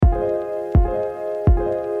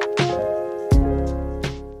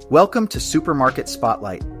Welcome to Supermarket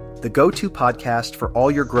Spotlight, the go-to podcast for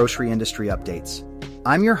all your grocery industry updates.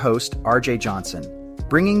 I'm your host, RJ Johnson,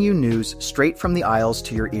 bringing you news straight from the aisles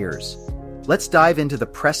to your ears. Let's dive into the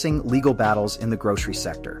pressing legal battles in the grocery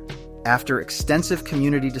sector. After extensive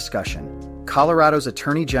community discussion, Colorado's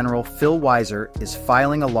Attorney General Phil Weiser is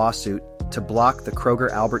filing a lawsuit to block the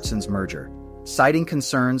Kroger-Albertsons merger, citing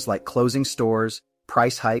concerns like closing stores,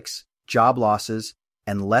 price hikes, job losses,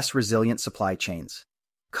 and less resilient supply chains.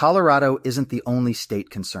 Colorado isn't the only state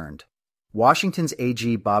concerned. Washington's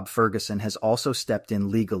AG Bob Ferguson has also stepped in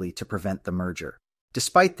legally to prevent the merger.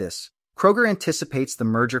 Despite this, Kroger anticipates the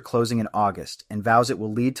merger closing in August and vows it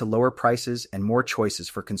will lead to lower prices and more choices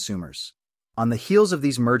for consumers. On the heels of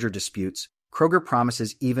these merger disputes, Kroger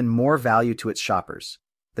promises even more value to its shoppers.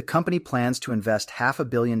 The company plans to invest $500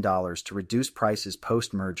 million to reduce prices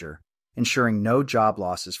post-merger, ensuring no job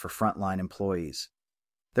losses for frontline employees.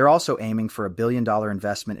 They're also aiming for $1 billion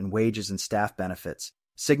investment in wages and staff benefits,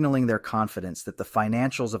 signaling their confidence that the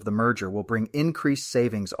financials of the merger will bring increased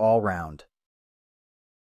savings all round.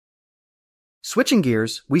 Switching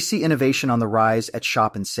gears, we see innovation on the rise at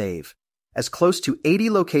Shop and Save, as close to 80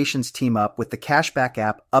 locations team up with the cashback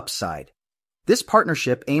app Upside. This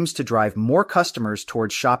partnership aims to drive more customers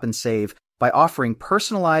towards Shop and Save by offering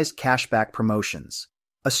personalized cashback promotions,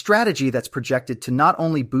 a strategy that's projected to not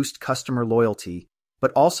only boost customer loyalty,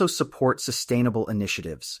 but also support sustainable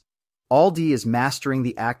initiatives. ALDI is mastering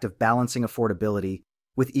the act of balancing affordability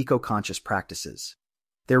with eco-conscious practices.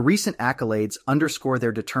 Their recent accolades underscore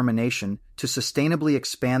their determination to sustainably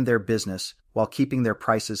expand their business while keeping their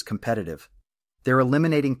prices competitive. They're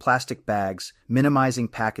eliminating plastic bags, minimizing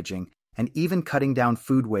packaging, and even cutting down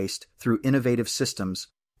food waste through innovative systems,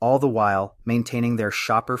 all the while maintaining their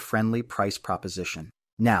shopper-friendly price proposition.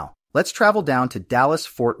 Now, let's travel down to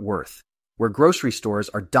Dallas-Fort Worth, where grocery stores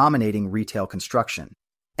are dominating retail construction.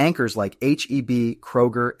 Anchors like H-E-B,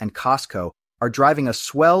 Kroger, and Costco are driving a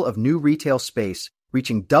swell of new retail space,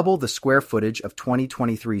 reaching double the square footage of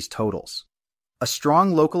 2023's totals. A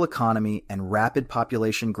strong local economy and rapid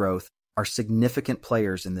population growth are significant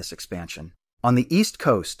players in this expansion. On the East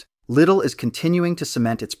Coast, Lidl is continuing to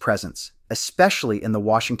cement its presence, especially in the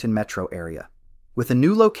Washington metro area. With a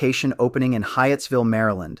new location opening in Hyattsville,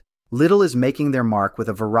 Maryland, Lidl is making their mark with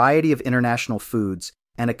a variety of international foods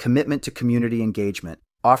and a commitment to community engagement,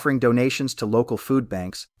 offering donations to local food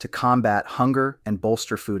banks to combat hunger and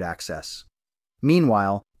bolster food access.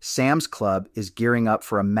 Meanwhile, Sam's Club is gearing up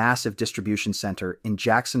for a massive distribution center in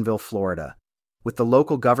Jacksonville, Florida, with the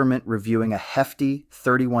local government reviewing a hefty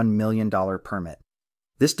 $31 million permit.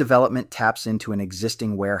 This development taps into an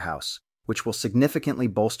existing warehouse, which will significantly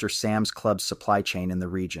bolster Sam's Club's supply chain in the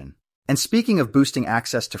region. And speaking of boosting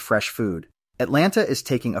access to fresh food, Atlanta is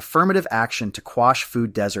taking affirmative action to quash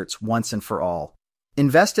food deserts once and for all.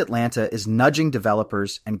 Invest Atlanta is nudging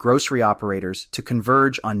developers and grocery operators to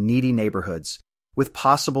converge on needy neighborhoods, with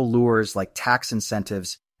possible lures like tax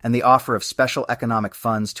incentives and the offer of special economic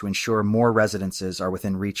funds to ensure more residences are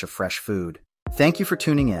within reach of fresh food. Thank you for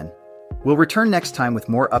tuning in. We'll return next time with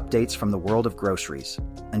more updates from the world of groceries.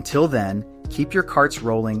 Until then, keep your carts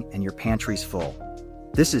rolling and your pantries full.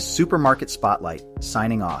 This is Supermarket Spotlight,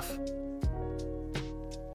 signing off.